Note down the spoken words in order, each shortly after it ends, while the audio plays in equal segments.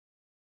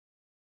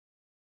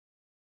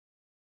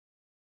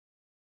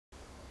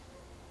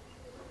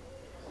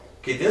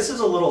Okay, this is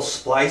a little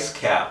splice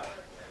cap.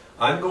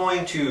 I'm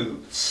going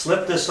to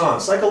slip this on.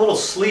 It's like a little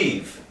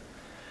sleeve.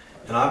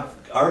 And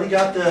I've already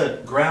got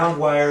the ground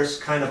wires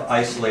kind of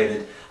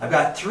isolated. I've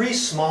got 3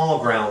 small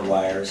ground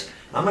wires.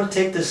 I'm going to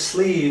take this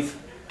sleeve,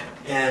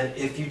 and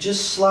if you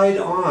just slide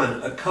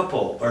on a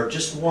couple or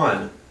just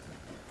one,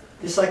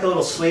 just like a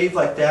little sleeve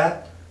like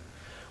that,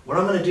 what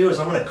I'm going to do is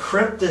I'm going to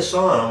crimp this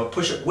on. I'm going to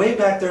push it way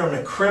back there. I'm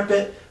going to crimp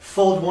it,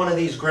 fold one of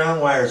these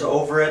ground wires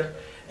over it,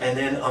 and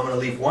then I'm going to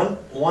leave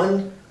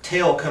one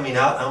tail coming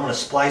out. I'm going to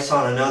splice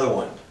on another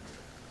one.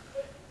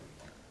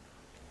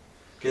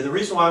 Okay, the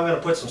reason why I'm going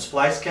to put some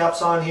splice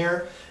caps on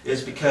here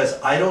is because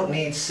I don't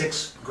need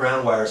 6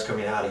 ground wires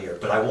coming out of here,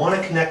 but I want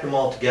to connect them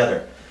all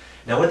together.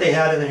 Now what they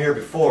had in here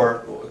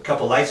before, a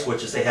couple light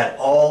switches, they had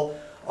all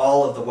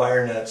of the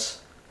wire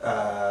nuts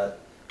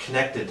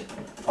connected,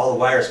 all the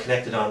wires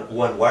connected on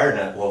one wire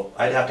nut. Well,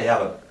 I'd have to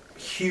have a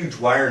huge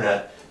wire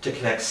nut to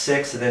connect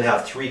 6 and then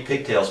have 3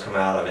 pigtails come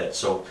out of it.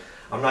 So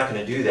I'm not going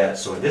to do that.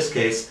 So in this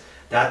case,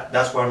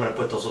 that's why I'm going to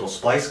put those little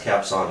splice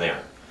caps on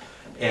there.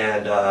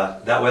 And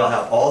that way I'll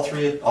have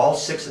all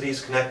 6 of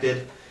these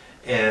connected,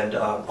 and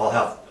I'll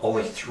have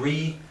only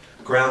 3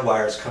 ground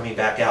wires coming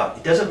back out.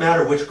 It doesn't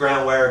matter which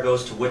ground wire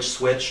goes to which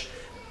switch,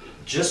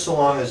 just so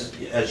long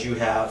as you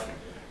have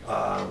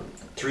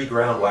 3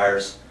 ground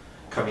wires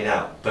coming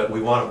out. But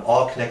we want them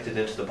all connected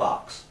into the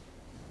box.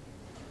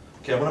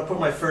 Okay, I'm going to put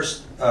my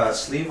first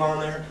sleeve on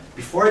there.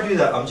 Before I do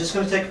that, I'm just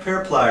going to take a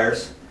pair of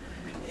pliers,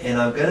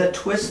 and I'm going to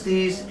twist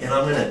these, and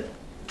I'm going to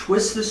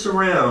twist this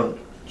around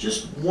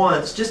just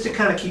once, just to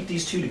kind of keep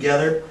these two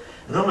together.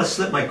 And then I'm going to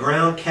slip my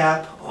ground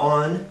cap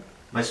on,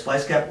 my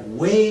splice cap,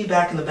 way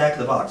back in the back of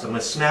the box. I'm going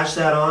to smash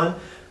that on,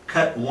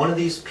 cut one of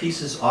these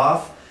pieces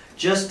off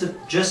just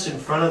in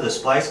front of the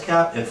splice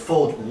cap, and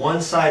fold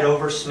one side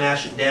over,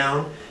 smash it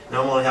down, and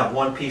I'm going to have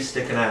one piece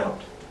sticking out.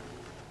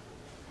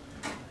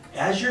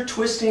 As you're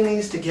twisting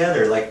these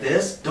together like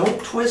this,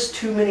 don't twist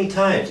too many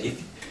times.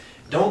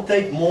 Don't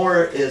think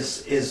more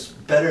is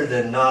better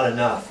than not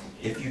enough.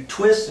 If you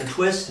twist and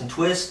twist and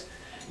twist,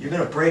 you're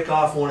going to break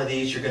off one of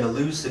these, you're going to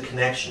lose the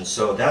connection.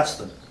 So that's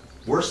the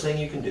worst thing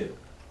you can do.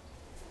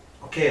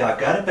 Okay, I've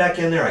got it back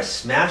in there. I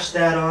smashed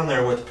that on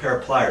there with a pair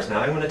of pliers.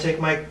 Now I'm going to take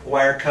my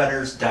wire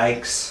cutters,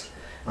 dikes.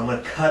 I'm going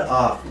to cut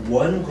off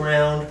one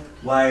ground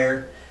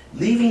wire,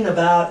 leaving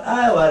about,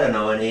 I don't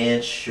know, an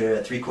inch,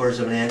 3/4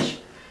 of an inch.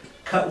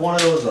 Cut one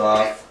of those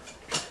off.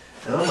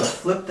 And I'm going to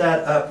flip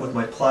that up with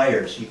my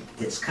pliers.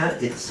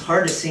 It's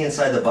hard to see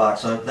inside the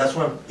box, so that's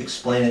why I'm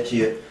explaining it to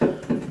you.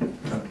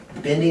 I'm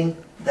bending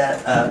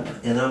that up,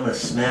 and I'm going to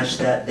smash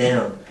that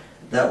down.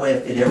 That way,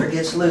 if it ever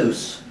gets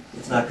loose,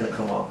 it's not going to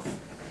come off.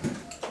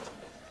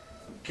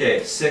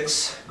 Okay,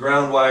 6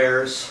 ground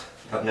wires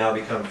have now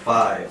become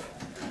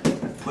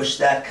 5. Push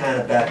that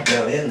kind of back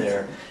down in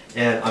there,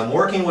 and I'm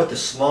working with the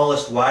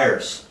smallest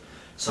wires.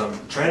 So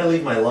I'm trying to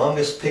leave my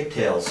longest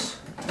pigtails,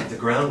 the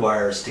ground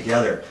wires,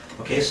 together.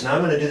 Okay, so now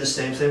I'm going to do the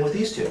same thing with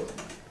these 2.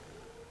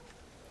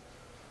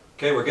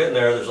 Okay, we're getting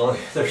there.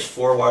 There's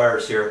 4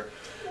 wires here,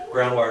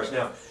 ground wires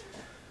now.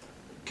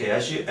 Okay,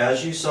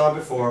 as you saw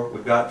before,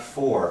 we've got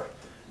 4.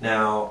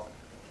 Now,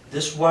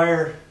 this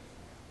wire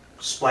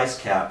splice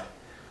cap,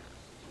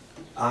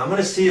 I'm going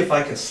to see if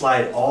I can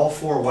slide all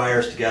 4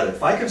 wires together.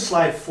 If I can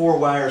slide 4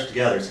 wires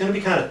together, it's going to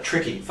be kind of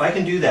tricky. If I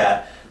can do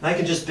that, I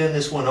can just bend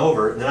this one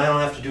over, and then I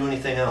don't have to do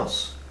anything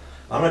else.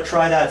 I'm going to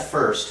try that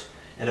first,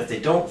 and if they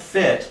don't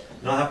fit,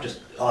 then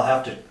I'll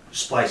have to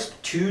splice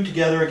 2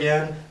 together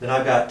again. Then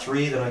I've got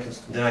 3. Then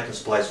I can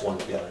splice 1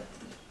 together.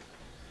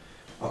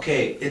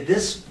 Okay,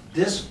 this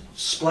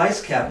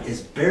splice cap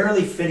is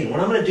barely fitting. What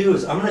I'm going to do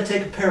is I'm going to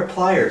take a pair of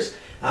pliers.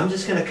 I'm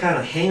just going to kind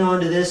of hang on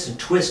to this and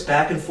twist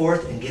back and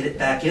forth and get it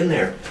back in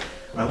there.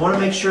 But I want to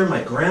make sure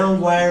my ground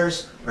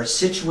wires are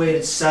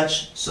situated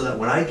such so that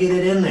when I get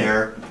it in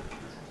there,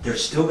 they're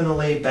still going to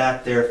lay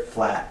back there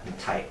flat and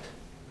tight.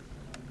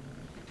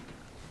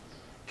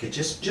 Okay,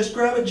 just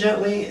grab it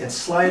gently and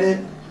slide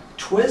it.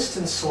 Twist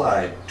and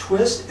slide.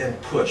 Twist and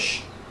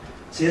push.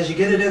 See, as you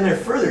get it in there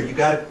further, you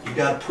got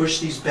to push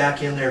these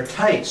back in there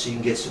tight so you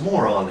can get some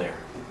more on there.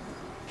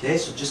 Okay,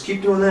 so just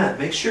keep doing that.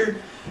 Make sure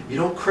you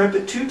don't crimp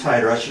it too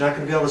tight, or else you're not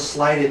going to be able to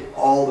slide it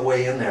all the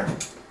way in there.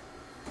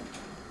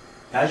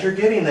 As you're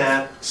getting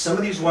that, some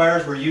of these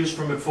wires were used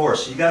from before,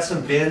 so you got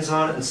some bends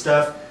on it and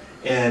stuff,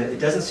 and it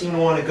doesn't seem to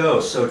want to go.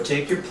 So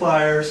take your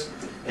pliers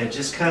and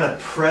just kind of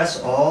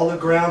press all the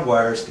ground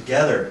wires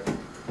together,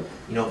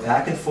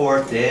 back and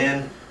forth,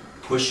 then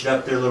push it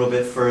up there a little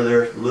bit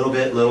further, little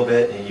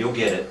bit, and you'll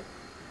get it.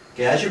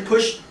 Okay, as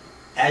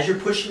you're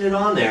pushing it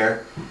on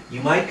there,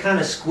 you might kind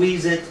of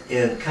squeeze it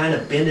and kind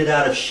of bend it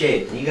out of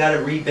shape, and you got to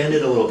re-bend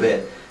it a little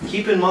bit.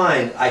 Keep in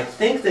mind, I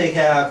think they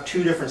have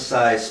 2 different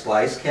size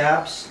splice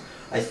caps.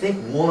 I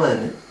think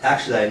one,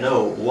 actually I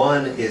know,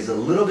 one is a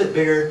little bit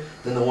bigger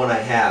than the one I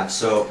have.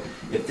 So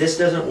if this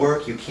doesn't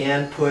work, you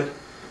can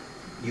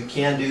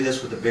do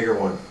this with a bigger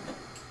one.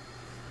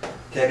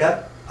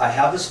 Okay, I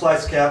have the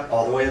splice cap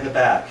all the way in the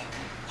back.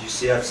 You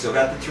see I've still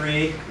got the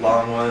 3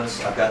 long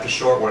ones, I've got the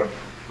short one.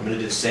 I'm going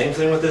to do the same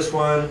thing with this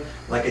one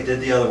like I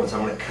did the other ones.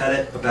 I'm going to cut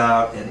it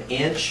about an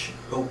inch,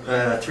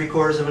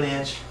 3/4 of an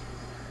inch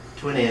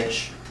to an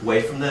inch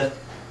away from the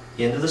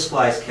end of the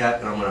splice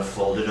cap, and I'm going to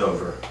fold it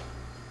over.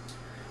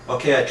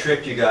 Okay, I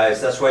tricked you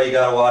guys. That's why you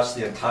got to watch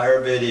the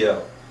entire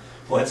video.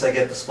 Once I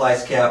get the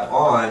splice cap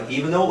on,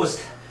 even though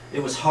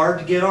it was hard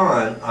to get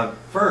on, I'm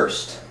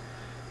first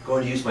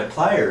going to use my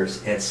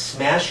pliers and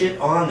smash it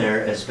on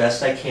there as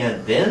best I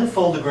can, then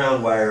fold the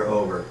ground wire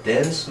over,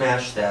 then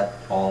smash that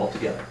all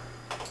together.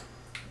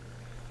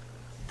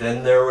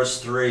 Then there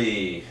was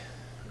 3.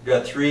 We've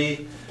got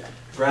 3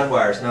 ground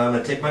wires. Now I'm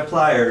going to take my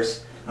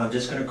pliers, I'm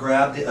just going to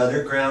grab the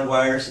other ground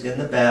wires in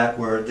the back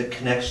where the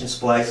connection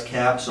splice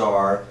caps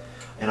are,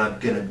 and I'm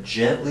going to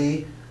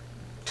gently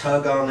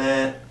tug on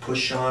that,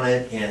 push on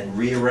it, and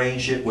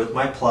rearrange it with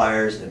my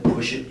pliers and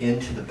push it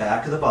into the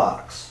back of the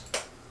box.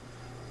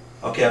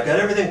 Okay, I've got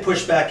everything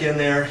pushed back in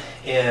there,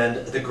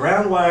 and the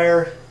ground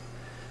wire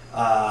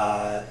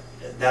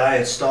that I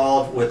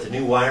installed with the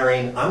new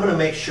wiring, I'm going to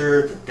make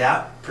sure that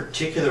that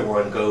particular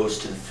one goes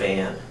to the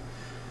fan.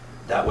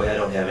 That way I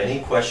don't have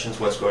any questions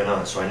what's going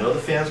on. So I know the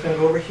fan's going to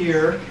go over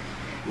here,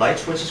 light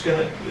switch is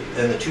going to,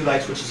 and the 2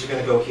 light switches are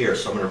going to go here.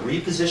 So I'm going to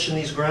reposition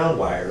these ground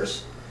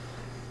wires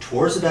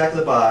towards the back of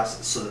the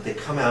box so that they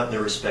come out in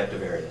their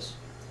respective areas.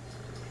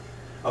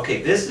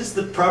 Okay, this is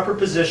the proper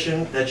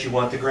position that you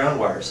want the ground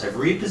wires. I've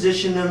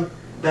repositioned them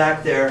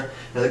back there.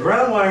 Now the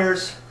ground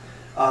wires,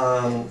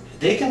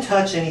 they can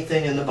touch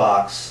anything in the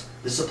box.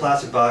 This is a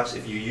plastic box.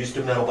 If you used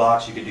a metal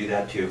box, you could do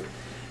that too.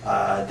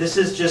 This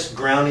is just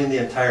grounding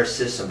the entire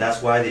system.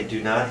 That's why they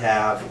do not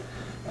have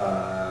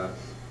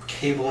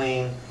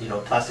cabling,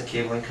 plastic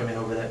cabling coming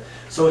over that.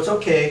 So it's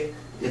okay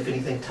if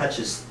anything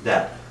touches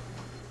that.